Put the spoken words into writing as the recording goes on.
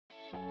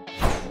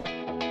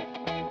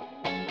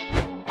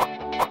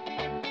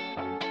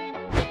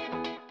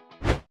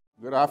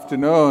Good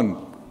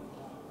afternoon.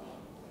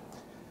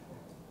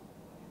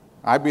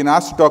 I've been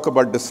asked to talk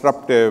about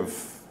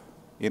disruptive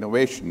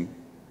innovation,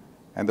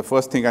 and the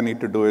first thing I need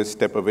to do is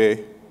step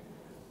away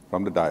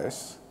from the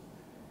dais.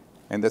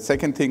 And the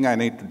second thing I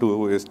need to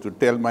do is to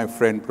tell my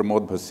friend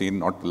Pramod Bhasin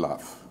not to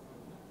laugh.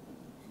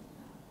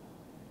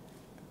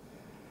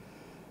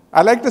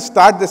 I like to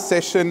start this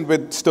session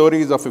with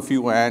stories of a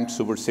few ants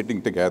who were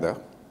sitting together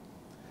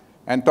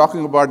and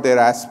talking about their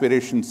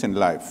aspirations in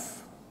life.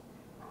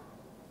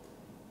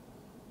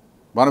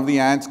 One of the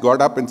ants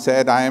got up and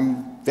said, I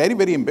am very,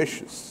 very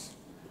ambitious,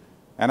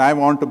 and I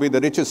want to be the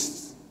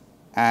richest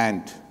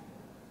ant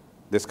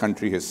this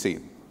country has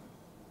seen.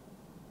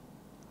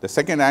 The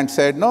second ant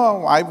said,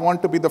 no, I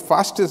want to be the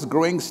fastest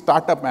growing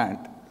startup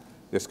ant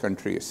this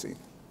country has seen.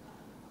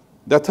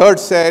 The third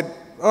said,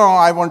 oh,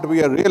 I want to be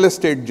a real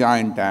estate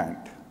giant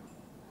ant.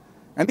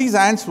 And these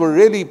ants were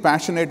really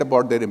passionate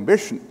about their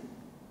ambition.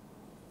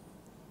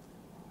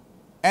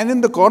 And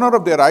in the corner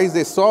of their eyes,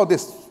 they saw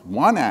this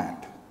one ant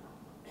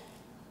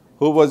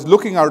who was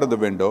looking out of the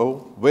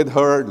window with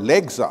her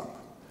legs up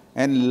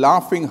and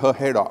laughing her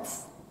head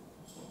off.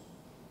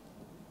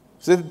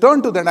 So they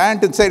turned to that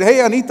ant and said, hey,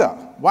 Anita,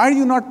 why are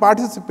you not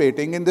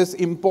participating in this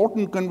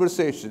important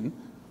conversation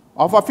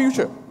of our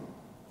future?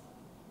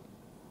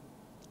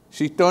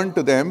 She turned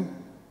to them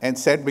and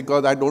said,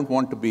 because I don't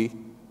want to be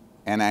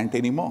an ant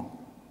anymore.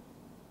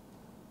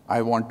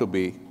 I want to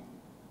be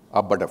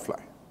a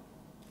butterfly.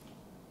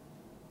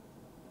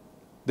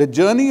 The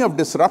journey of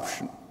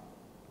disruption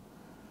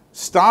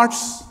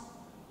starts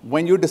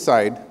when you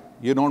decide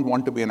you don't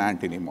want to be an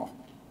ant anymore.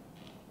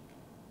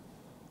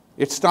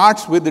 It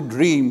starts with the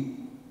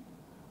dream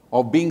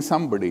of being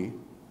somebody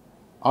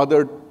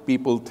other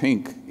people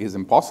think is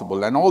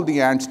impossible. And all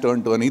the ants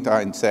turned to Anita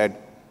and said,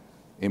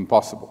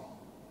 impossible.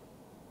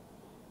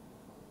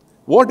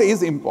 What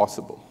is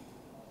impossible?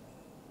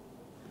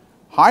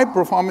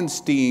 High-performance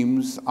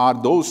teams are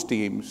those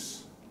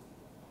teams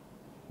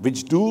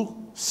which do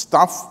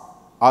stuff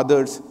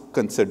others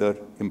consider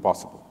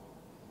impossible.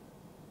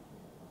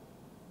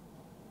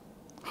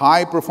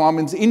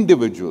 High-performance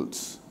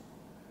individuals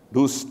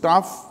do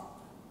stuff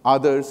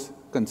others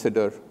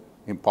consider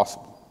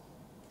impossible.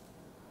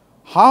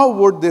 How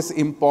would this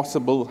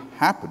impossible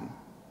happen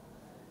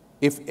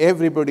if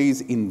everybody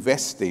is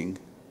investing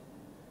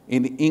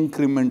in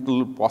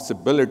incremental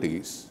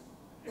possibilities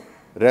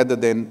rather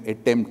than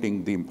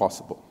attempting the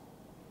impossible?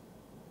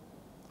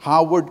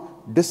 How would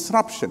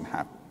disruption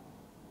happen?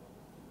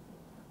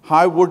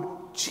 How would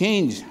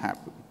change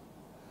happen?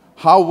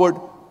 How would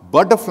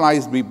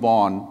butterflies be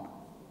born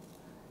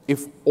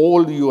if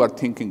all you are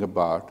thinking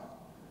about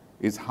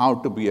is how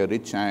to be a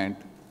rich ant,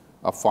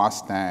 a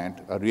fast ant,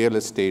 a real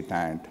estate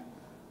ant,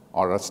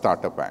 or a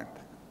startup ant?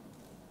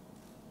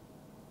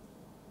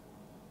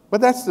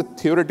 But that's the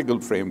theoretical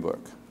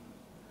framework.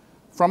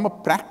 From a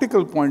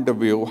practical point of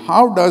view,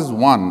 how does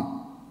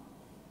one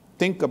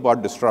think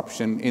about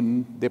disruption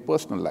in their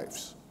personal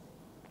lives?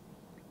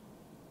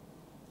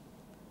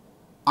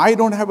 I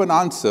don't have an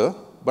answer,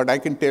 but I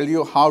can tell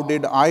you how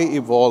did I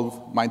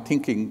evolve my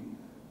thinking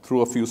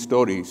through a few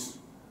stories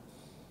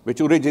which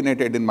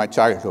originated in my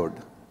childhood,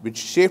 which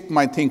shaped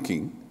my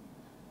thinking.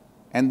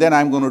 And then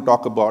I'm going to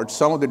talk about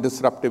some of the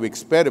disruptive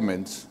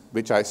experiments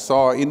which I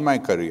saw in my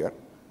career,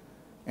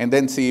 and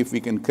then see if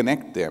we can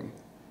connect them.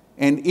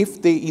 And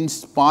if they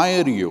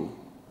inspire you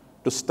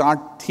to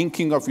start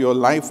thinking of your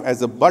life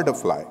as a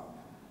butterfly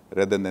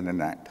rather than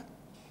an ant.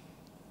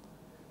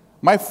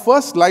 My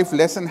first life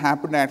lesson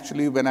happened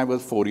actually when I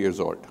was 4 years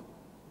old.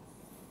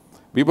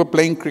 We were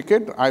playing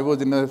cricket. I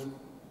was in a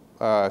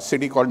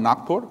city called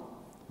Nagpur.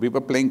 We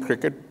were playing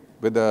cricket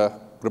with a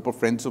group of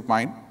friends of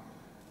mine.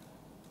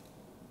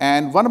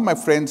 And one of my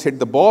friends hit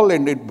the ball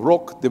and it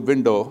broke the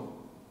window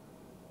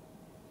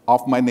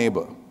of my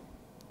neighbor.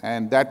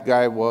 And that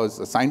guy was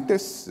a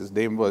scientist. His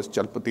name was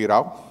Chalpati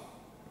Rao,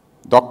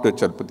 Dr.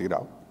 Chalpati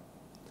Rao.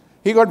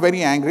 He got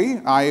very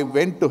angry. I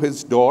went to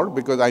his door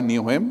because I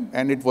knew him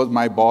and it was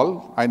my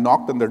ball. I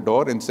knocked on the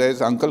door and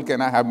says, Uncle, can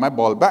I have my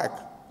ball back?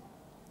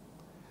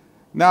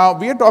 Now,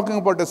 we are talking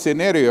about a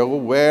scenario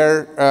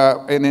where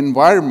an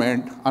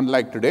environment,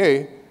 unlike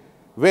today,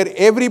 where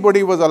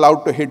everybody was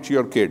allowed to hit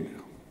your kid,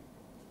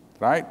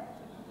 right?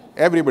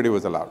 Everybody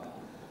was allowed.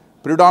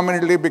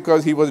 Predominantly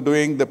because he was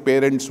doing the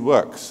parents'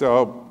 work.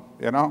 So,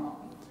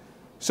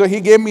 So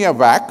he gave me a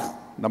whack,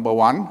 number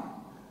one.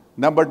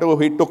 Number two,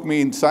 he took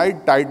me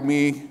inside, tied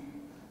me,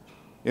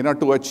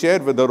 to a chair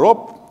with a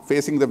rope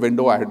facing the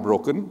window I had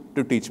broken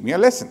to teach me a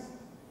lesson.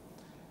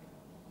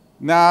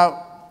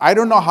 Now, I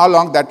don't know how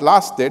long that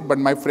lasted, but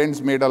my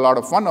friends made a lot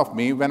of fun of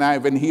me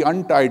when he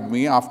untied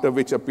me, after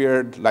which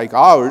appeared like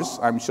hours,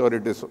 I'm sure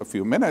it is a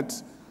few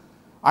minutes.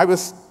 I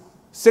was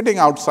sitting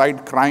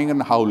outside crying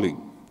and howling.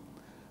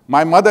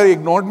 My mother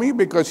ignored me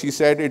because she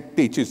said it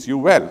teaches you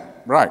well.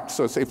 Right,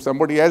 so if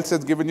somebody else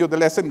has given you the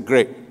lesson,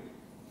 great.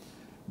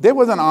 There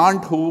was an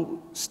aunt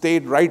who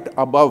stayed right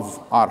above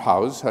our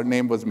house. Her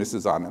name was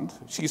Mrs. Anand.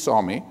 She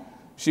saw me.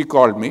 She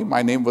called me.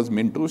 My name was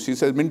Mintu. She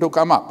said, Mintu,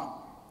 come up.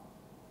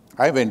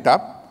 I went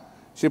up.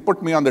 She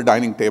put me on the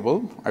dining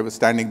table. I was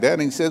standing there,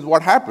 and she says,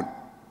 "What happened?"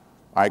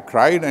 I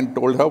cried and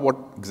told her what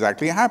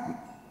exactly happened.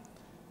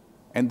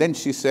 And then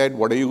she said,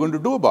 "What are you going to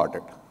do about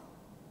it?"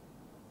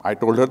 I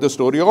told her the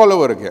story all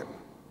over again.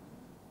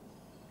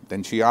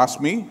 Then she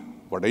asked me,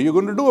 "What are you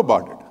going to do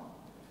about it?"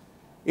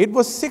 It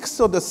was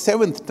 6th or the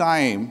 7th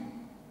time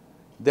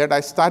that I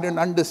started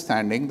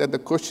understanding that the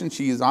question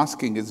she is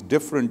asking is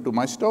different to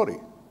my story.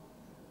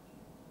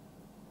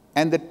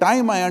 And the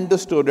time I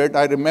understood it,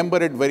 I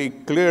remember it very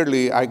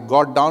clearly. I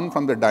got down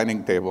from the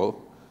dining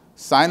table,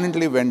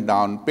 silently went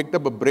down, picked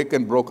up a brick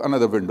and broke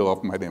another window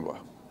of my neighbor.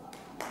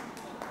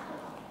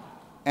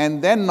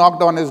 And then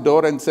knocked on his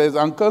door and says,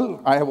 "Uncle,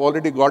 I have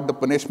already got the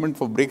punishment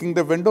for breaking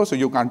the window, so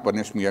you can't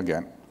punish me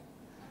again."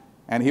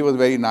 And he was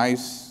very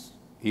nice.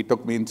 He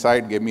took me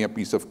inside, gave me a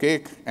piece of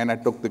cake, and I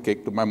took the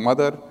cake to my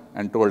mother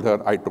and told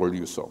her, "I told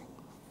you so."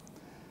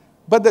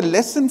 But the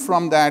lesson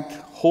from that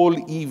whole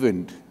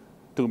event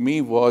to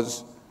me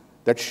was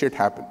that shit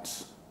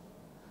happens.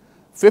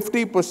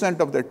 50%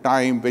 of the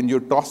time when you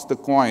toss the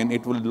coin,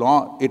 it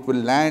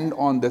will land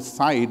on the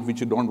side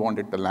which you don't want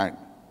it to land.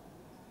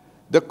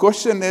 The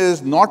question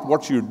is not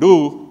what you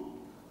do,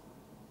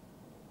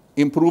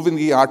 improving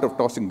the art of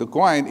tossing the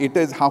coin, it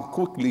is how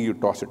quickly you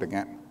toss it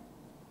again.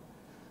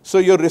 So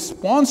your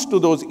response to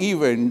those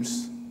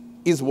events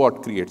is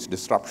what creates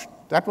disruption.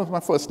 That was my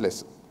first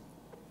lesson.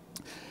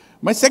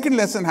 My second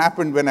lesson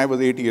happened when I was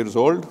 8 years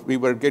old. We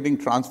were getting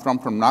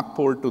transferred from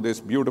Nagpur to this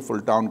beautiful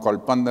town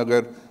called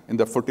Pantnagar in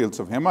the foothills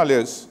of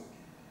Himalayas.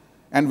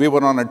 And we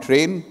were on a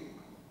train.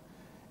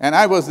 And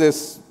I was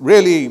this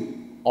really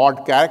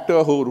odd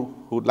character who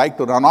liked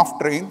to run off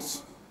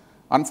trains.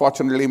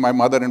 Unfortunately, my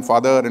mother and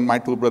father and my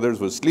 2 brothers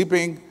were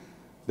sleeping.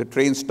 The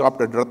train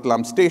stopped at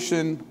Ratlam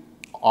station.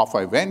 Off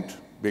I went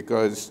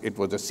because it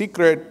was a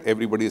secret.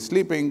 Everybody is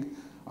sleeping.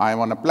 I am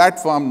on a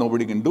platform.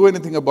 Nobody can do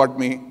anything about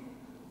me,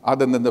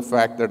 other than the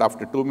fact that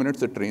after 2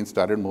 minutes, the train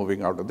started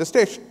moving out of the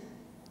station.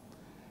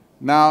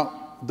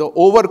 Now, the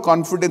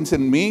overconfidence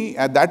in me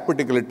at that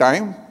particular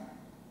time,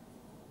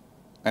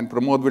 and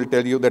Pramod will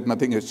tell you that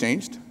nothing has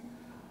changed,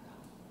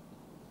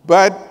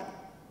 but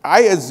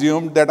I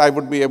assumed that I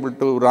would be able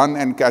to run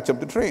and catch up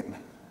the train.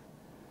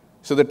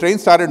 So the train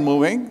started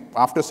moving.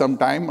 After some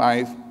time,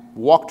 I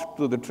walked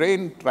to the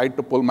train, tried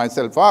to pull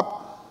myself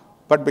up,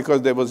 but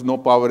because there was no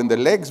power in the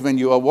legs, when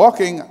you are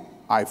walking,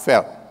 I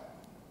fell.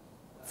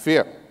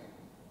 Fear.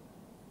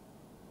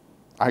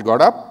 I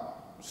got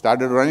up,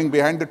 started running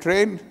behind the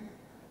train,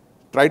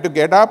 tried to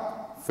get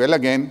up, fell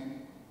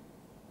again,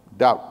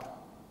 doubt.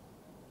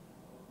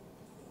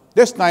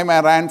 This time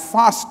I ran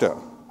faster.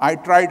 I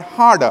tried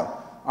harder.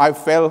 I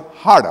fell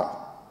harder.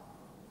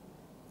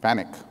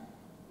 Panic.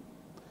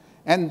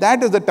 And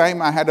that is the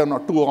time I had 2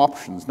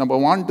 options. Number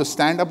 1, to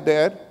stand up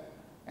there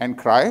and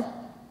cry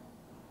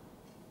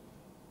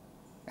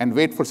and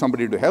wait for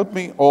somebody to help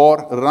me, or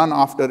run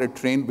after a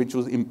train which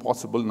was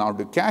impossible now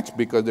to catch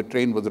because the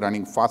train was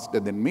running faster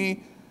than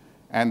me,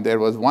 and there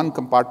was one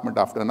compartment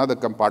after another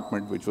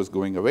compartment which was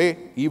going away,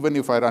 even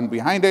if I run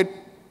behind it.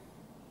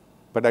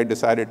 But I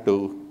decided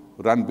to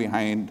run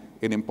behind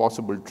an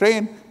impossible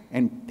train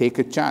and take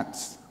a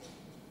chance.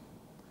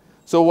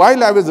 So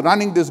while I was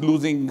running this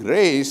losing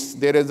race,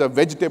 there is a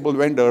vegetable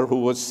vendor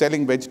who was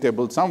selling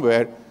vegetables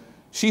somewhere.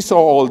 She saw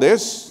all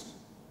this.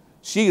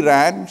 She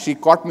ran, she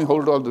caught me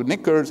hold of the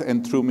knickers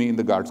and threw me in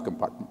the guard's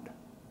compartment.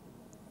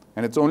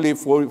 And it's only a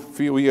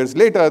few years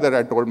later that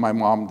I told my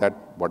mom that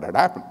what had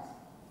happened.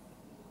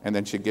 And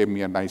then she gave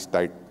me a nice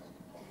tight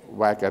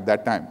whack at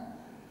that time.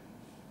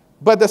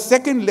 But the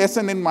second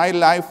lesson in my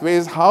life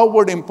is, how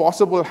would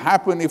impossible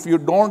happen if you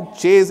don't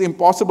chase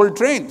impossible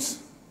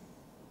trains?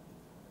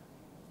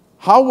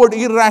 How would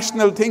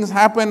irrational things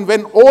happen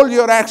when all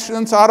your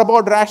actions are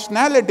about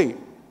rationality?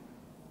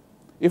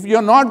 If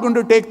you're not going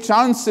to take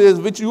chances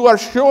which you are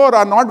sure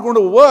are not going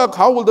to work,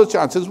 how will those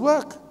chances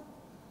work?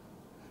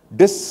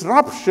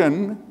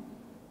 Disruption,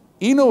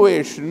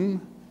 innovation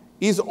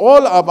is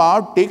all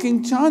about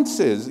taking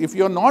chances. If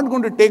you're not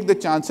going to take the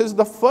chances,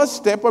 the first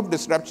step of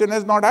disruption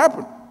has not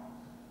happened.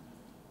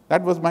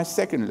 That was my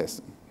second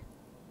lesson.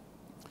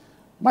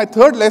 My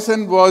third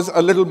lesson was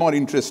a little more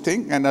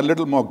interesting and a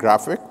little more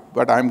graphic,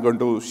 but I'm going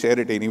to share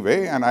it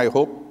anyway, and I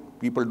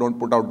hope people don't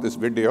put out this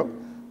video,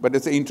 but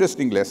it's an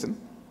interesting lesson.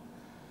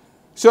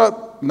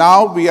 So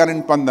now we are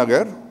in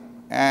Pantnagar,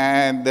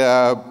 and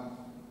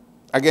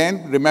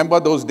again, remember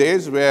those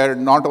days where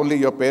not only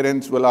your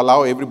parents will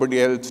allow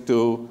everybody else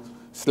to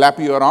slap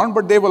you around,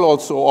 but they will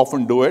also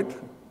often do it.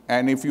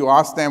 And if you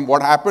ask them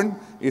what happened,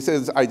 he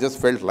says, "I just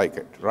felt like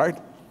it," right?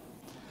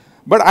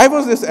 But I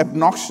was this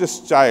obnoxious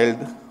child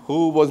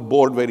who was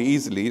bored very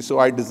easily, so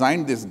I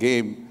designed this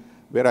game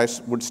where I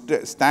would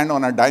stand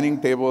on a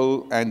dining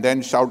table and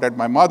then shout at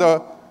my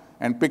mother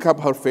and pick up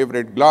her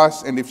favorite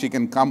glass, and if she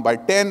can come by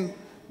 10,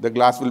 the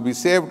glass will be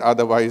saved,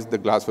 otherwise the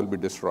glass will be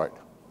destroyed.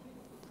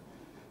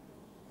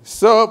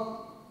 So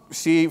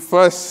she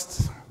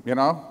first,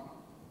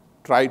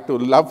 tried to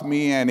love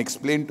me and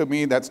explain to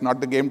me that's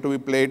not the game to be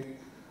played,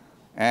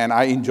 and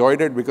I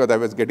enjoyed it because I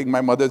was getting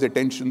my mother's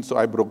attention, so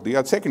I broke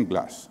the second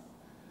glass.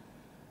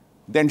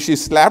 Then she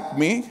slapped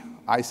me.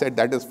 I said,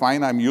 that is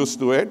fine, I'm used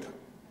to it.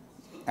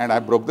 And I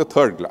broke the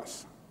third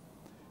glass.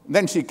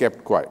 Then she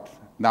kept quiet.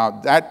 Now,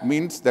 that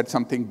means that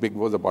something big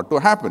was about to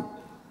happen.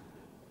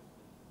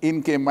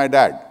 In came my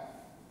dad.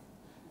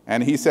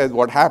 And he says,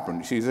 what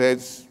happened? She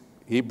says,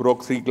 he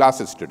broke 3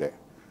 glasses today.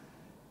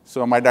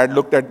 So my dad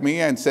looked at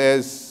me and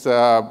says,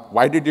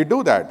 why did you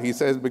do that? He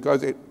says,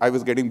 because I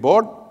was getting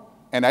bored,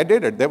 and I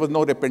did it. There was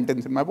no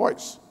repentance in my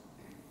voice.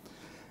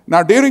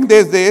 Now, during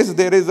these days,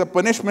 there is a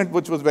punishment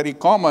which was very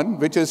common,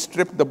 which is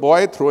strip the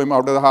boy, throw him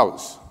out of the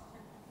house.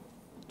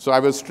 So I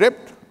was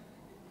stripped,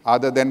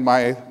 other than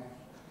my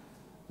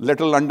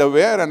little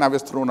underwear, and I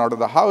was thrown out of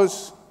the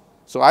house.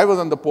 So I was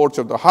on the porch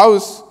of the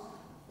house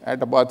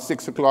at about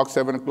 6 o'clock,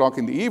 7 o'clock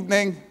in the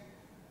evening,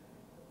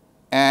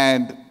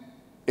 and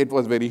it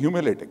was very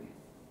humiliating.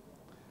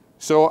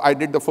 So I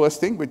did the first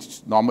thing,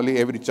 which normally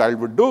every child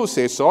would do,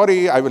 say,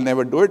 sorry, I will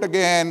never do it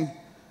again,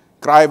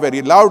 cry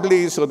very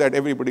loudly so that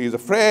everybody is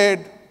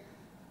afraid.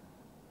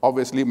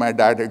 Obviously, my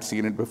dad had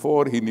seen it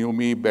before. He knew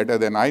me better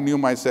than I knew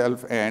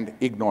myself and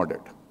ignored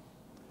it.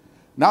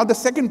 Now, the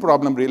second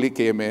problem really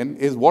came in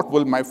is, what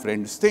will my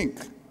friends think?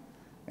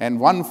 And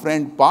one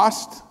friend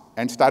passed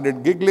and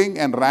started giggling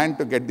and ran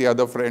to get the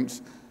other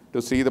friends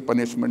to see the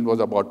punishment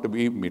was about to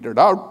be meted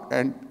out,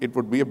 and it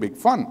would be a big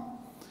fun.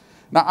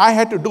 Now, I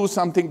had to do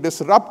something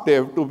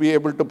disruptive to be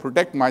able to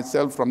protect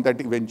myself from that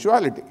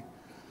eventuality.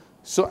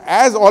 So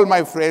as all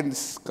my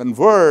friends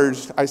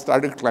converged, I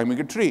started climbing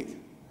a tree.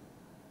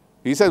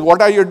 He says,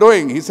 what are you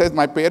doing? He says,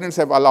 my parents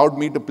have allowed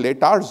me to play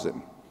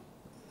Tarzan.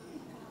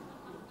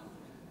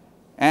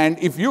 And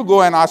if you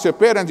go and ask your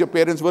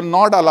parents will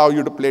not allow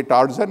you to play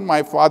Tarzan.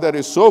 My father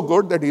is so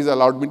good that he's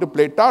allowed me to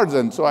play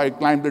Tarzan. So I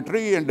climbed the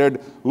tree and did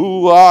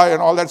ooh-ah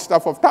and all that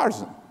stuff of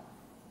Tarzan.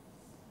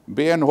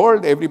 Bay and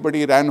hold,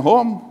 everybody ran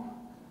home,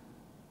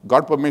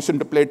 got permission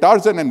to play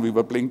Tarzan, and we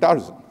were playing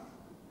Tarzan.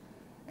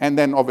 And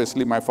then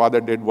obviously my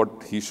father did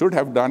what he should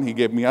have done. He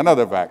gave me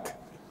another whack.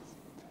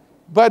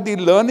 But the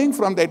learning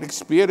from that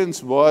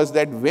experience was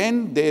that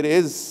when there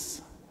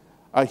is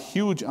a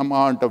huge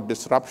amount of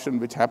disruption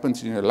which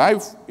happens in your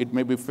life, it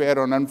may be fair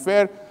or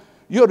unfair,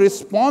 your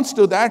response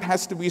to that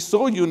has to be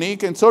so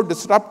unique and so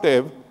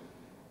disruptive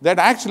that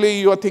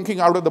actually you are thinking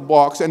out of the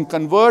box and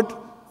convert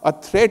a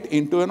threat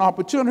into an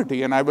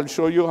opportunity. And I will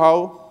show you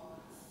how,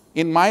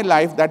 in my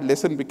life, that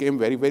lesson became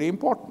very, very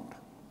important.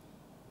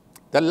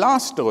 The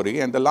last story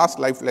and the last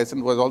life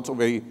lesson was also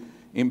very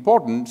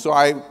important. So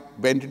I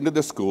went into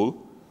the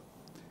school,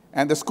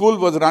 and the school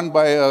was run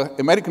by an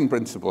American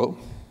principal,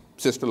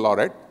 Sister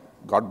Laurette.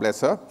 God bless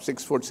her,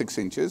 6 foot 6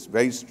 inches,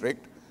 very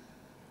strict.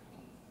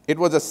 It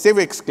was a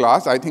civics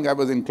class. I think I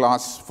was in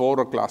class 4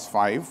 or class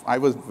 5. I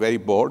was very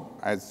bored.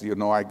 As you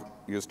know, I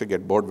used to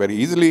get bored very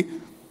easily.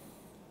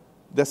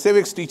 The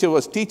civics teacher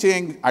was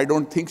teaching. I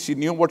don't think she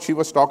knew what she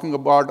was talking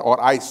about,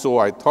 or I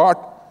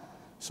thought.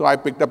 So I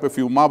picked up a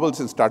few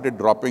marbles and started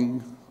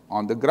dropping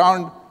on the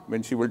ground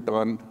when she would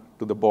turn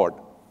to the board.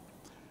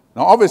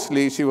 Now,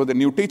 obviously, she was a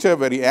new teacher,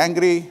 very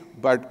angry,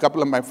 but a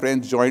couple of my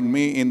friends joined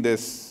me in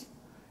this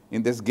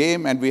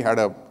game, and we had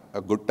a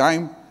good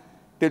time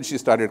till she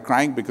started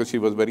crying because she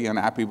was very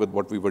unhappy with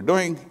what we were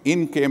doing.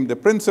 In came the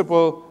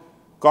principal,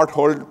 got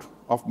hold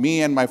of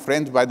me and my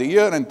friends by the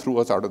ear and threw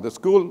us out of the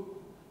school,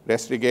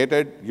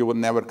 rusticated, you will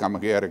never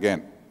come here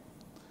again.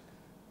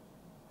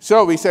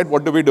 So we said,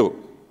 what do we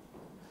do?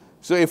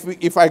 So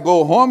if I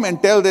go home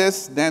and tell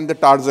this, then the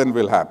Tarzan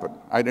will happen.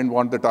 I didn't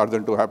want the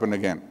Tarzan to happen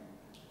again.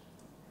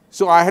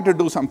 So I had to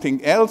do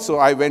something else, so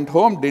I went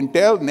home, didn't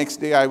tell. Next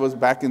day I was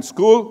back in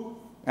school,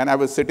 and I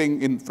was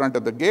sitting in front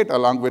of the gate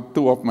along with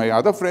 2 of my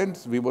other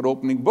friends. We were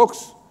opening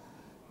books,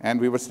 and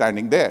we were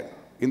standing there.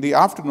 In the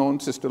afternoon,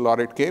 Sister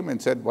Laurette came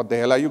and said, what the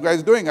hell are you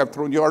guys doing? I've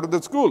thrown you out of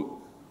the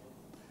school.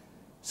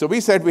 So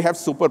we said, we have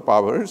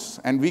superpowers,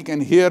 and we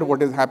can hear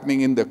what is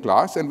happening in the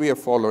class, and we are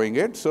following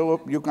it, so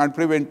you can't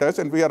prevent us,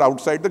 and we are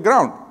outside the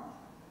ground.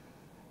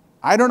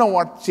 I don't know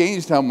what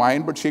changed her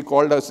mind, but she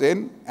called us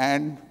in,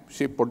 and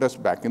she put us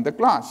back in the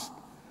class.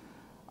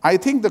 I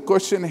think the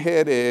question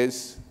here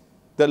is,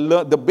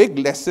 the big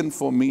lesson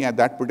for me at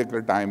that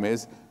particular time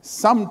is,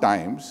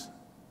 sometimes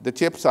the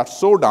chips are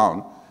so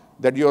down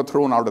that you are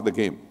thrown out of the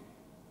game.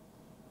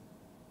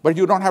 But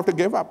you don't have to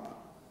give up.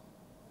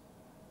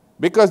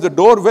 Because the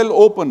door will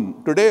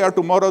open. Today or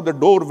tomorrow, the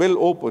door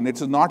will open.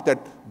 It's not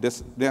that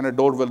then a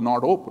door will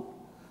not open.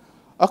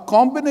 A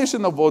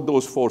combination of both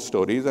those 4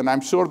 stories, and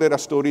I'm sure there are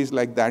stories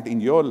like that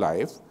in your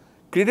life,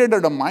 created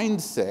a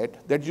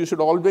mindset that you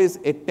should always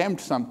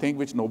attempt something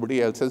which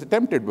nobody else has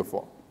attempted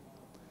before.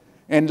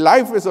 And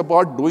life is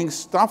about doing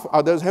stuff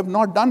others have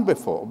not done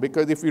before.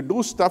 Because if you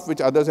do stuff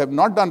which others have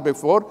not done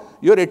before,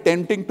 you're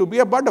attempting to be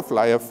a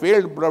butterfly, a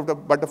failed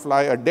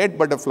butterfly, a dead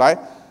butterfly,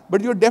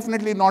 but you're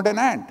definitely not an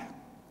ant.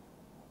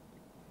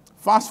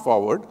 Fast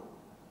forward,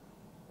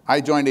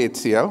 I joined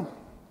HCL.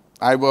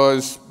 I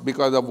was,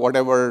 because of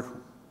whatever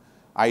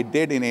I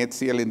did in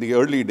HCL in the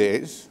early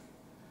days,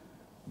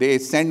 they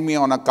sent me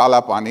on a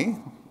Kala Pani,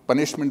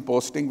 punishment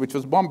posting, which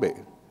was Bombay.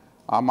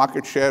 Our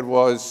market share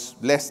was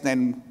less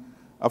than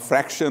a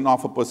fraction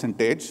of a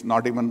percentage,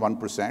 not even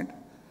 1%,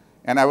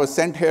 and I was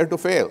sent here to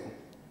fail.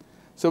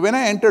 So when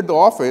I entered the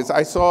office,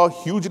 I saw a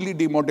hugely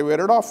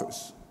demotivated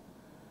office,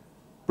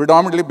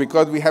 predominantly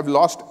because we have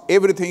lost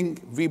everything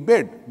we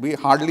bid. We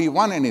hardly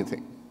won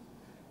anything.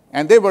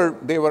 And they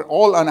were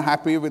all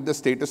unhappy with the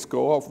status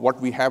quo of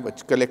what we have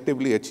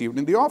collectively achieved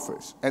in the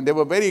office. And they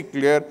were very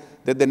clear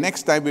that the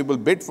next time we will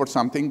bid for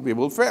something, we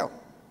will fail.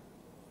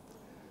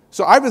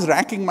 So I was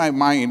racking my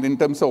mind in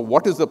terms of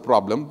what is the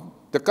problem.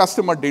 The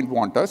customer didn't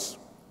want us.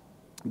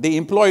 The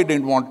employee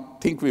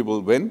didn't think we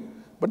will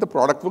win, but the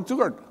product looks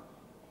good.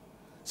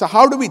 So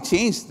how do we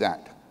change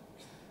that?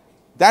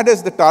 That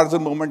is the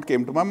Tarzan moment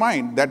came to my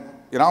mind, that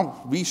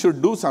we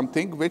should do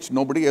something which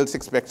nobody else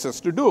expects us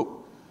to do.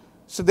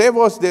 So there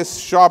was this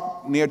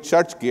shop near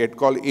Churchgate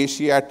called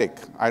Asiatic.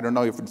 I don't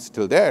know if it's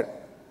still there.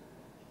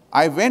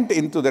 I went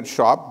into that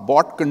shop,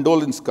 bought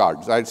condolence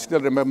cards. I still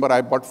remember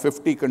I bought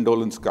 50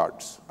 condolence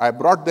cards. I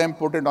brought them,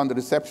 put it on the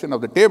reception of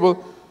the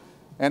table,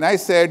 and I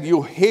said,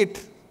 you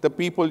hate the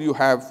people you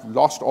have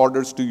lost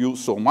orders to you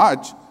so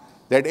much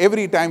that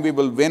every time we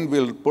will win,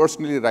 we'll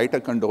personally write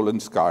a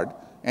condolence card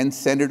and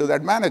send it to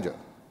that manager.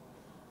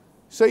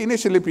 So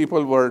initially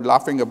people were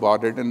laughing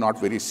about it and not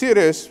very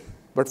serious,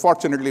 but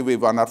fortunately we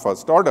won our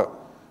first order.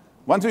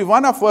 Once we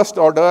won our first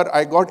order,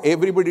 I got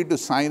everybody to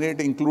sign it,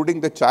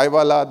 including the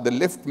chaiwala, the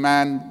lift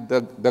man,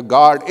 the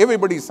guard,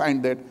 everybody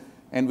signed it,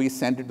 and we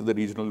sent it to the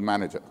regional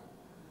manager.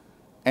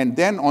 And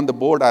then on the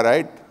board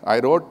I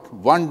wrote,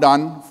 1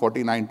 done,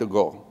 49 to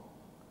go.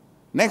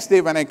 Next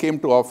day when I came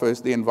to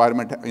office, the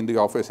environment in the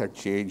office had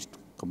changed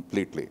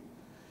completely.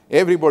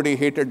 Everybody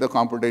hated the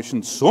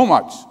competition so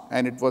much,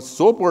 and it was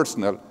so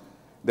personal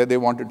that they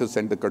wanted to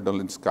send the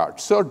condolence card.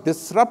 So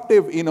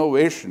disruptive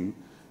innovation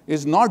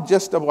is not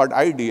just about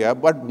idea,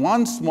 but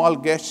one small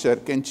gesture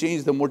can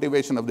change the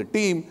motivation of the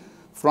team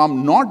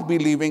from not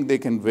believing they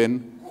can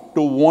win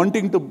to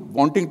wanting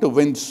to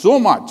win so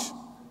much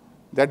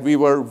that we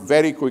were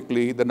very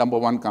quickly the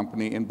 #1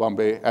 company in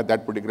Bombay at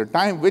that particular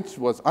time, which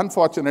was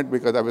unfortunate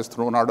because I was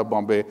thrown out of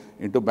Bombay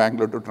into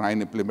Bangalore to try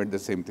and implement the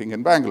same thing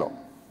in Bangalore.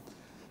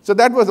 So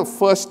that was the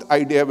first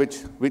idea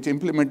which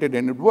implemented,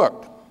 and it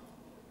worked.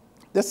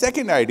 The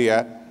second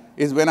idea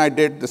is when I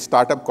did the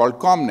startup called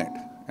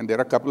ComNet, and there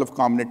are a couple of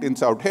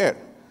ComNetins out here.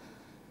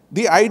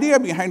 The idea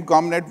behind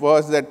ComNet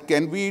was that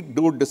can we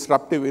do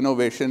disruptive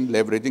innovation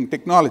leveraging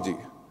technology?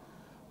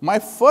 My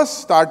first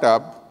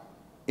startup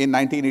in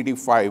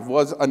 1985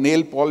 was a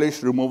nail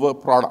polish remover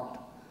product,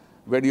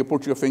 where you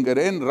put your finger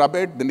in, rub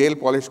it, the nail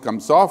polish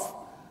comes off.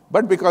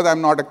 But because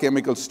I'm not a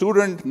chemical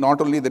student, not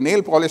only the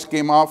nail polish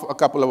came off, a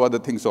couple of other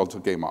things also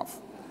came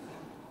off.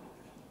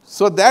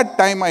 So that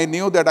time I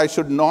knew that I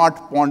should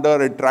not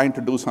ponder at trying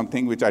to do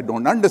something which I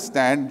don't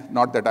understand,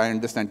 not that I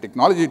understand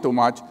technology too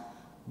much,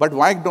 but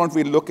why don't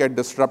we look at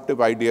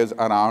disruptive ideas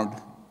around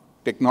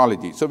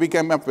technology? So we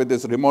came up with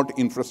this remote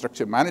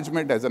infrastructure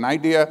management as an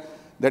idea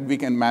that we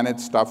can manage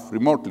stuff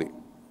remotely.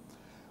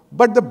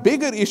 But the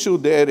bigger issue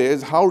there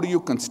is, how do you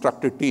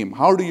construct a team?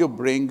 How do you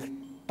bring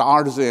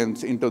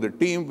Tarzans into the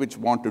team which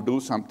want to do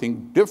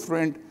something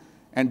different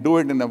and do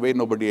it in a way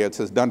nobody else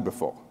has done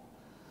before?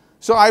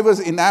 So I was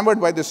enamored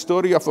by the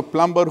story of a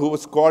plumber who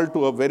was called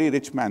to a very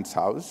rich man's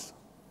house.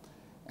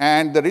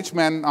 And the rich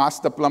man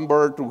asked the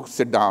plumber to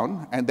sit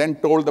down and then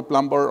told the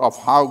plumber of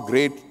how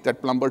great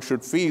that plumber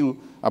should feel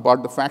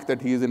about the fact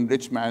that he is in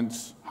rich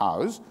man's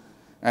house.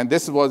 And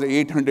this was an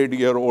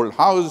 800-year-old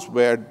house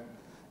where,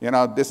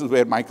 this is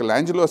where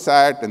Michelangelo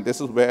sat, and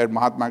this is where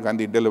Mahatma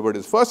Gandhi delivered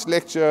his first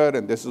lecture,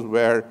 and this is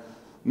where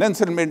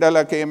Nelson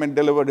Mandela came and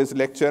delivered his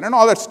lecture, and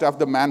all that stuff.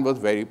 The man was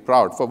very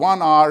proud. For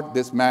 1 hour,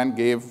 this man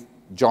gave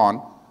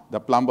John, the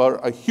plumber,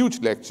 a huge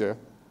lecture.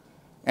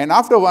 And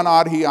after 1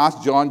 hour, he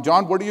asked John,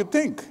 John, what do you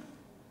think?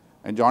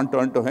 And John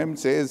turned to him and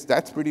says,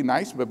 that's pretty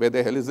nice, but where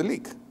the hell is the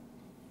leak?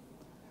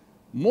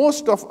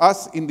 Most of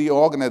us in the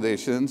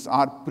organizations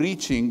are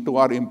preaching to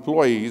our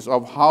employees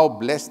of how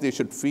blessed they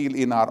should feel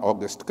in our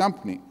august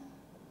company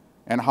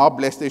and how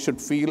blessed they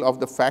should feel of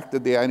the fact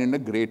that they are in a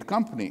great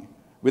company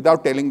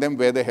without telling them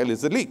where the hell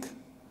is the leak.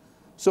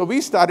 So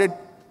we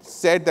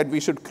said that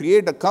we should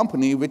create a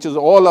company which is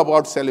all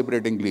about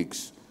celebrating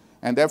leaks.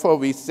 And therefore,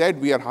 we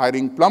said we are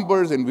hiring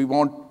plumbers and we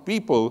want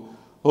people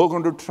who are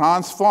going to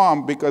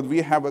transform because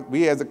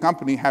we as a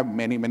company have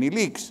many, many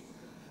leaks.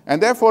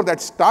 And therefore,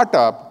 that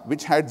startup,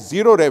 which had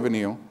 0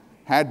 revenue,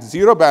 had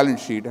 0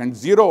 balance sheet, and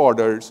 0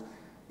 orders,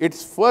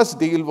 its first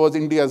deal was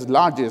India's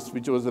largest,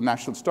 which was the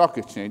National Stock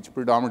Exchange,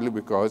 predominantly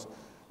because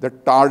the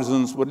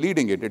Tarzans were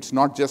leading it. It's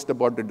not just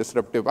about the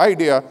disruptive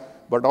idea,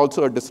 but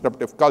also a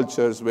disruptive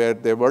cultures where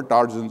there were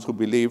Tarzans who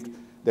believed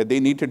that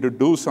they needed to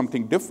do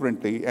something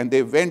differently, and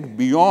they went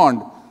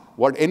beyond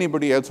what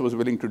anybody else was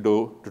willing to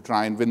do to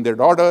try and win their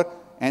order,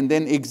 and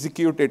then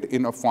execute it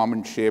in a form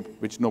and shape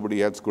which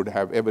nobody else could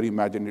have ever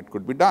imagined it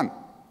could be done.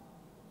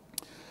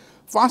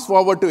 Fast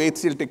forward to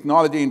HCL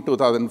Technology in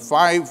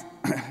 2005.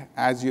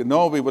 As you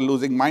know, we were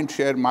losing mind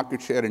share,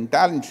 market share, and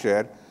talent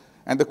share.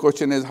 And the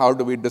question is, how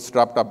do we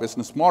disrupt our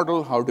business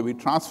model? How do we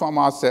transform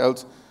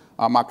ourselves?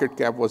 Our market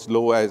cap was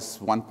low as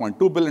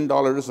 $1.2 billion.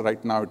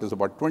 Right now, it is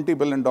about $20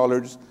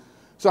 billion.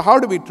 So how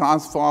do we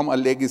transform a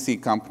legacy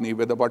company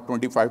with about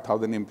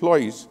 25,000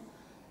 employees?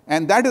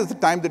 And that is the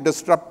time the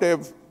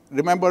disruptive,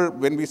 remember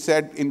when we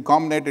said in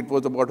ComNet, it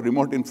was about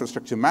remote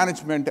infrastructure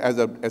management as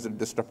a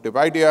disruptive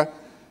idea.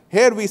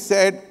 Here we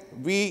said,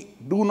 we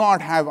do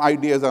not have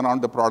ideas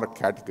around the product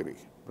category,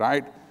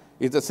 right?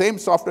 It's the same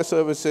software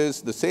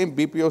services, the same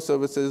BPO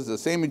services, the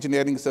same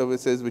engineering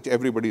services, which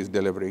everybody is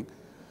delivering.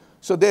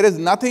 So there is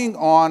nothing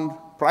on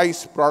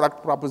price,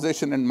 product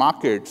proposition, and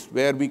markets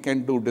where we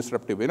can do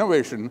disruptive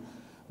innovation.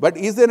 But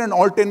is there an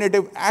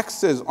alternative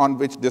axis on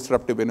which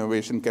disruptive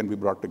innovation can be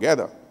brought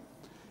together?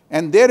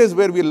 And there is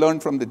where we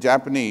learned from the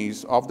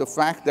Japanese of the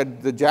fact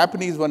that the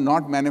Japanese were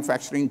not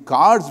manufacturing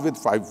cars with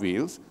 5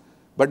 wheels,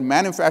 but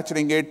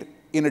manufacturing it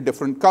in a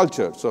different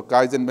culture. So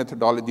Kaizen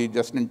methodology,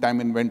 just-in-time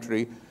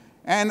inventory,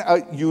 and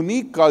a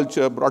unique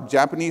culture brought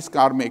Japanese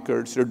car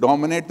makers to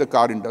dominate the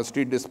car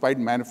industry despite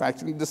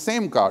manufacturing the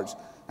same cars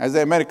as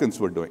the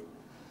Americans were doing.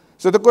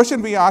 So the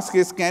question we ask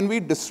is, can we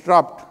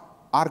disrupt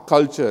our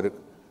culture?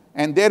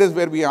 And there is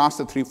where we ask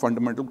the 3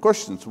 fundamental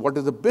questions. What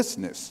is the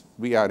business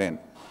we are in?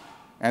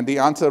 And the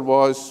answer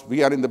was,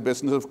 we are in the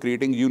business of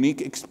creating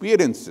unique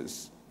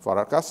experiences for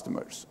our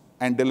customers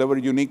and deliver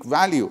unique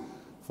value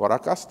for our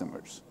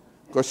customers.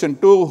 Question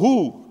 2,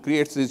 who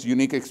creates this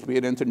unique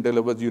experience and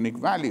delivers unique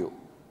value?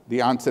 The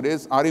answer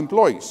is our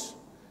employees.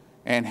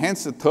 And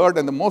hence the third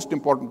and the most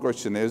important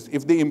question is,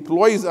 if the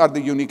employees are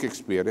the unique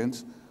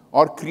experience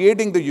or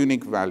creating the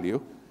unique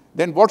value,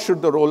 then what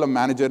should the role of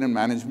manager and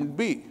management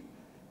be?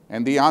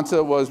 And the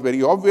answer was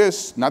very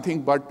obvious,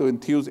 nothing but to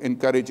enthuse,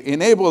 encourage,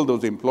 enable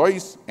those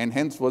employees, and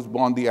hence was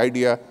born the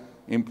idea,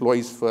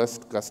 employees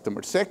first,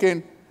 customer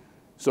second.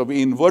 So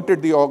we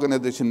inverted the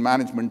organization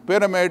management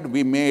pyramid.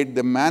 We made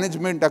the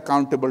management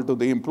accountable to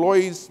the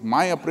employees.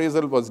 My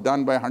appraisal was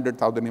done by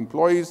 100,000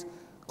 employees.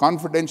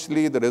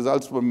 Confidentially, the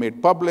results were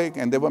made public,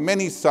 and there were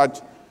many such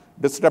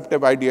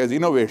disruptive ideas,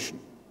 innovation.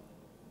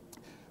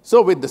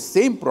 So with the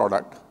same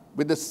product,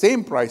 with the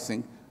same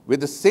pricing, with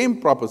the same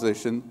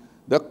proposition,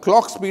 the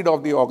clock speed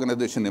of the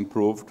organization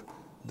improved,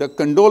 the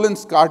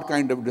condolence card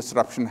kind of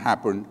disruption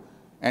happened,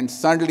 and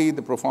suddenly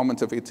the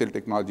performance of HCL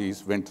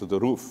Technologies went through the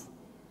roof.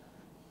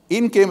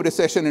 In came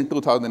recession in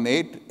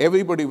 2008.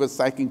 Everybody was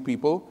psyching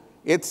people.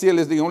 HCL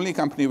is the only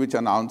company which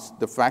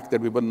announced the fact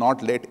that we will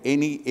not let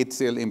any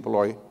HCL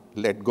employee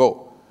let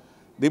go.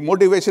 The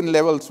motivation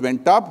levels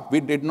went up.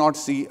 We did not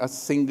see a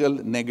single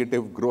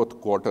negative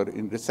growth quarter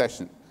in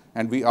recession.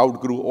 And we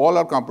outgrew all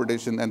our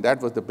competition, and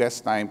that was the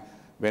best time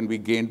when we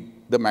gained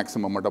the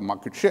maximum amount of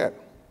market share.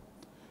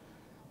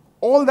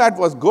 All that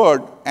was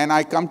good, and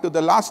I come to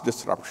the last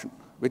disruption,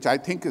 which I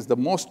think is the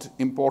most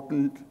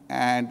important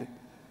and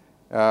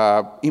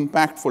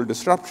impactful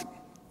disruption.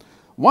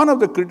 One of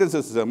the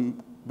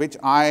criticisms which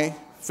I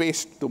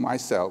faced to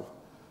myself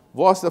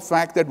was the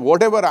fact that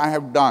whatever I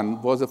have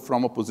done was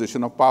from a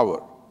position of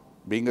power,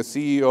 being a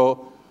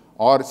CEO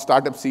or a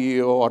startup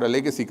CEO or a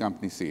legacy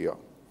company CEO.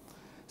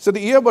 So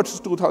the year was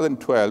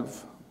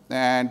 2012,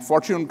 and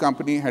Fortune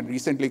Company had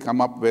recently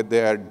come up with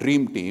their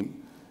dream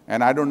team,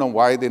 and I don't know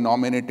why they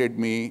nominated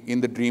me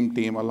in the dream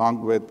team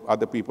along with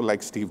other people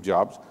like Steve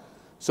Jobs.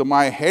 So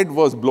my head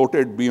was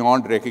bloated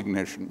beyond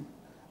recognition.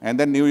 And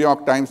then New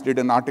York Times did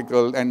an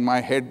article, and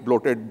my head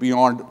bloated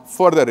beyond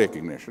further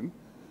recognition.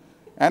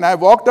 And I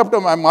walked up to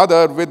my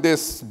mother with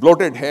this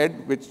bloated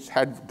head, which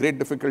had great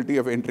difficulty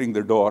of entering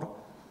the door,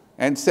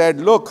 and said,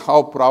 look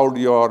how proud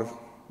your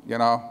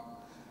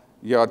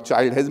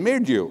child has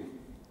made you.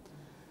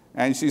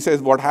 And she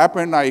says, what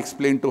happened? I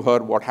explained to her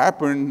what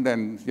happened,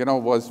 and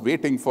was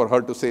waiting for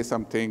her to say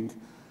something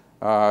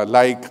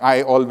like,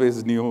 I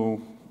always knew,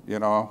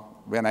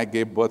 when I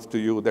gave birth to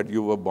you that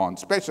you were born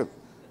special.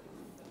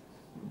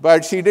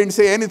 But she didn't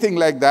say anything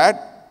like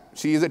that.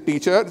 She is a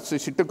teacher, so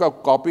she took a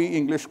copy,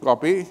 English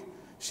copy.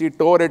 She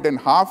tore it in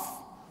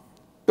half,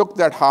 took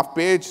that half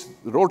page,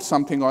 wrote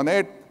something on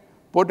it,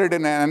 put it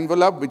in an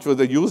envelope, which was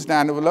a used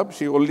envelope.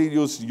 She only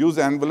used used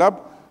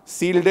envelope,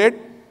 sealed it,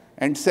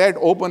 and said,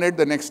 open it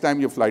the next time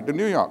you fly to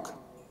New York.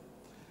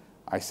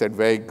 I said,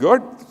 very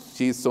good.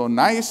 She's so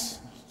nice.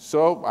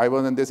 So I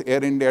was on this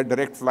Air India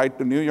direct flight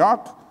to New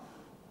York,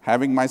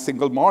 having my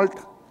single malt,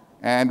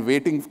 and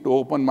waiting to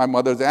open my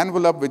mother's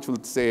envelope, which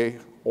would say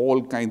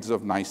all kinds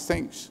of nice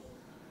things.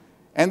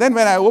 And then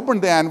when I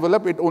opened the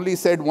envelope, it only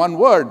said one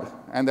word,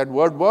 and that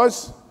word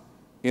was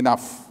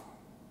enough.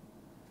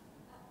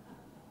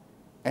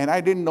 And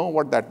I didn't know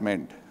what that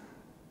meant.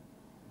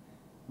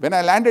 When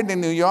I landed in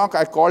New York,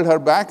 I called her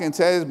back and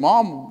says,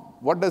 Mom,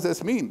 what does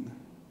this mean?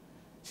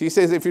 She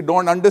says, if you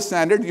don't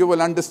understand it, you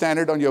will understand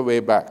it on your way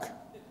back.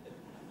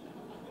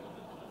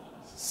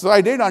 So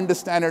I did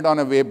understand it on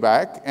a way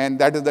back, and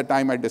that is the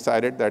time I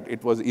decided that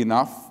it was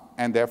enough,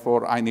 and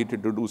therefore I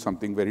needed to do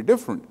something very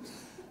different.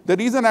 The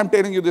reason I'm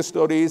telling you this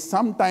story is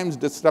sometimes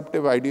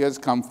disruptive ideas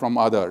come from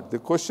others. The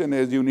question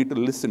is you need to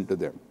listen to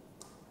them.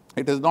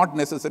 It is not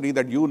necessary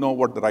that you know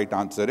what the right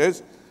answer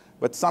is,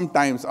 but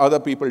sometimes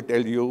other people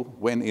tell you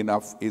when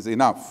enough is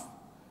enough.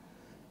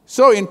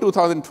 So in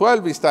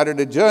 2012, we started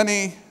a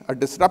journey, a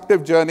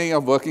disruptive journey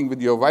of working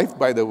with your wife,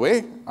 by the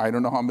way. I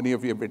don't know how many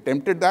of you have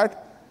attempted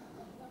that.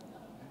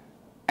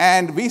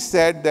 And we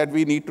said that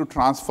we need to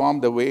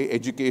transform the way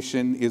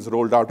education is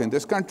rolled out in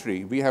this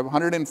country. We have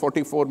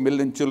 144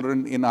 million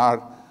children in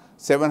our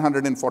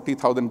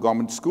 740,000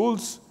 government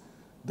schools.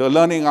 The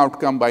learning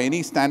outcome by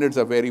any standards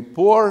are very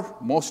poor.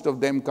 Most of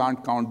them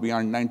can't count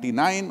beyond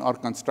 99 or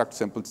construct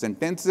simple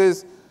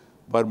sentences.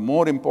 But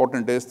more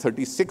important is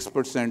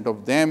 36%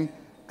 of them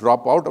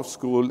drop out of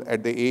school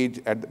at the age,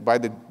 by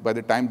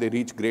the time they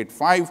reach grade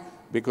 5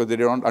 because they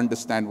don't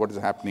understand what is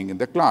happening in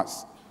the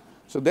class.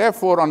 So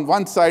therefore, on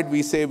one side,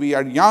 we say we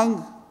are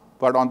young,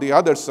 but on the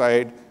other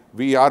side,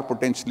 we are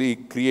potentially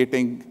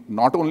creating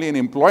not only an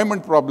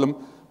employment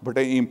problem, but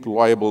an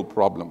employable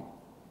problem.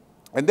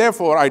 And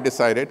therefore, I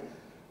decided,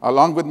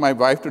 along with my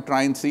wife, to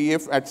try and see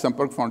if at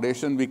Sampark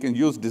Foundation we can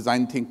use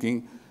design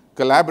thinking,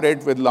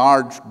 collaborate with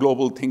large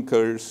global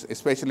thinkers,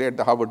 especially at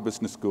the Harvard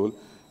Business School,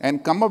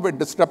 and come up with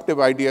disruptive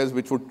ideas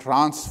which would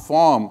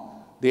transform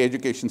the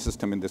education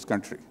system in this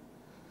country.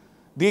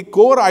 The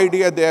core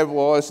idea there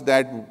was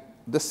that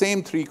the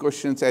same three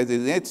questions as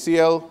in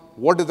HCL: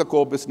 what is the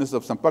core business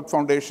of Sampark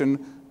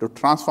Foundation to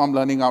transform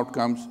learning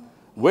outcomes?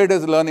 Where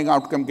does learning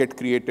outcome get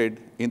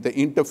created? In the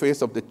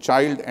interface of the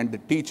child and the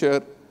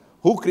teacher.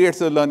 Who creates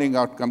the learning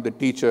outcome? The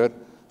teacher.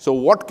 So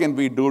what can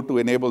we do to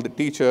enable the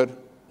teacher?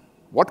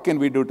 What can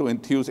we do to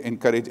enthuse,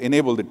 encourage,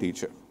 enable the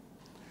teacher?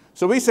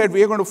 So we said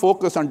we are going to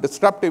focus on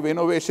disruptive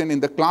innovation in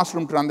the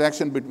classroom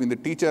transaction between the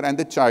teacher and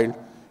the child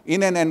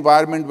in an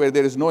environment where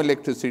there is no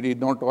electricity,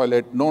 no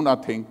toilet, no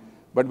nothing,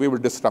 but we will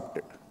disrupt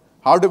it.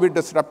 How do we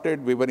disrupt it?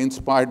 We were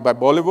inspired by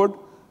Bollywood.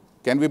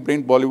 Can we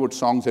bring Bollywood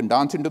songs and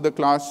dance into the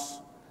class?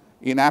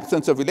 In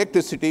absence of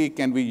electricity,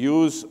 can we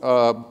use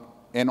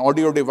an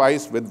audio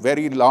device with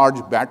very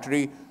large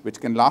battery which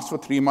can last for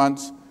 3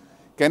 months?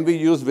 Can we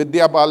use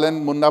Vidya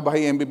Balan, Munna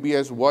Bhai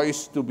MBBS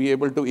voice to be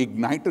able to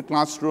ignite a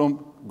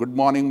classroom? Good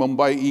Morning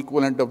Mumbai,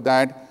 equivalent of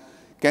that.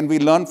 Can we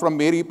learn from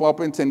Mary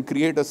Poppins and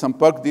create a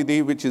Sampark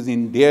Didi which is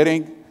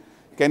endearing?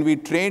 Can we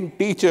train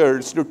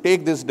teachers to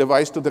take this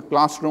device to the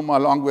classroom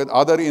along with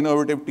other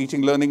innovative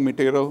teaching learning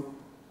material?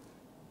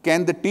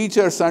 Can the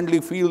teacher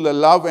suddenly feel the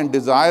love and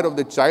desire of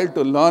the child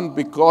to learn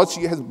because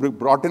she has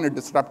brought in a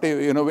disruptive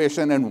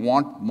innovation and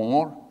want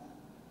more?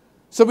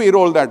 So we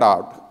rolled that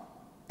out,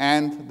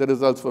 and the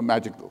results were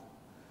magical.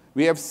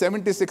 We have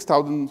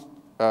 76,000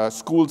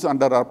 schools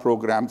under our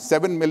program,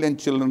 7 million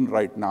children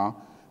right now.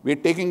 We're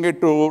taking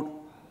it to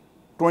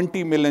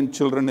 20 million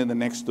children in the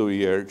next 2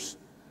 years.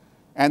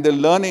 And the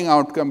learning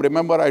outcome,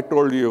 remember I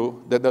told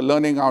you that the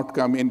learning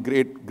outcome in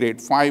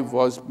grade 5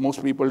 was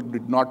most people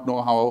did not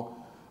know how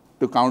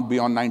to count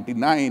beyond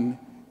 99.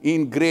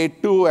 In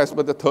grade 2, as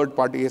per the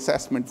third-party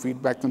assessment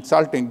feedback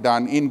consulting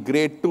done, in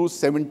grade 2,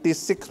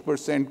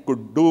 76%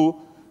 could do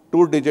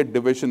 2-digit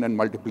division and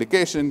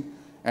multiplication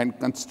and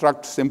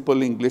construct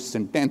simple English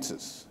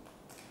sentences.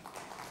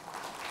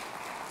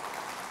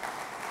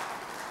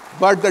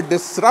 But the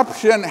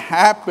disruption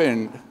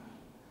happened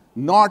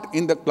not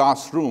in the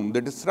classroom. The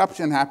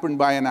disruption happened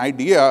by an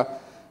idea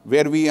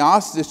where we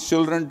asked these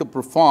children to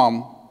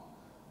perform.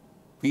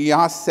 We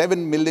asked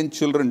 7 million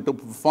children to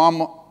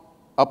perform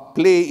a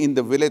play in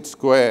the village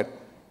square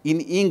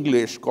in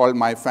English called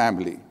My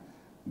Family.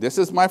 This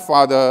is my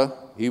father.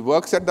 He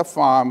works at the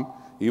farm.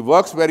 He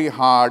works very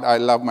hard. I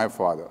love my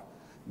father.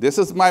 This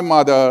is my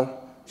mother.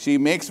 She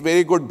makes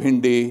very good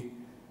bhindi.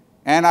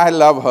 And I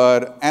love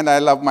her, and I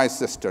love my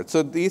sister.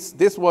 So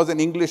this was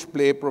an English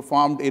play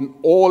performed in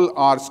all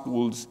our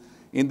schools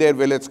in their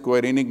village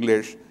square in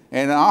English.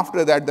 And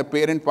after that, the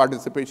parent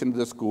participation of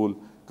the school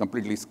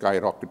completely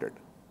skyrocketed.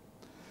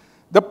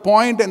 The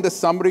point and the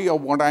summary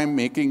of what I'm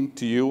making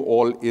to you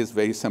all is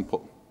very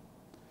simple.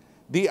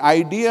 The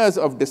ideas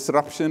of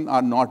disruption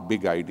are not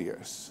big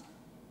ideas.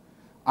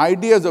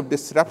 Ideas of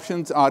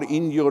disruptions are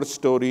in your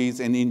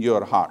stories and in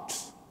your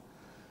hearts.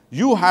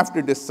 You have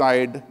to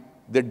decide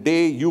the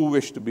day you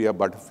wish to be a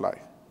butterfly.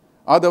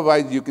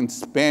 Otherwise, you can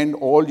spend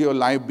all your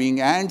life being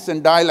ants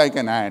and die like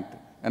an ant,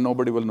 and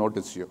nobody will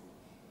notice you.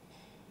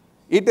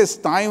 It is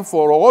time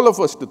for all of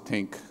us to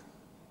think,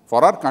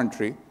 for our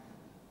country,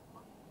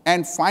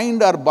 and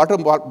find our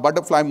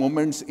butterfly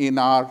moments in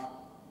our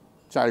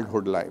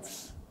childhood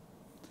lives.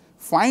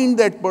 Find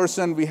that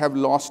person we have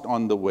lost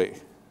on the way.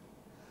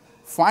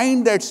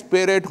 Find that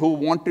spirit who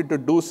wanted to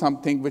do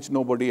something which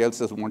nobody else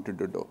has wanted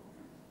to do.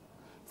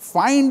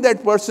 Find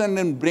that person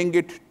and bring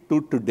it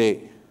to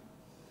today.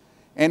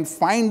 And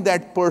find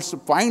that person,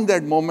 find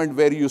that moment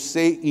where you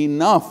say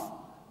enough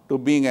to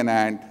being an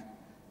ant,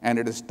 and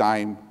it is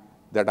time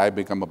that I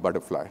become a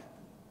butterfly.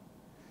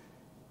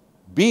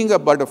 Being a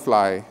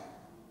butterfly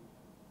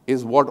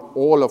is what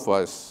all of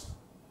us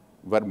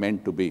were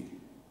meant to be.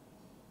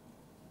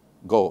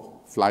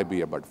 Go, fly, be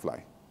a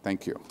butterfly.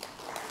 Thank you.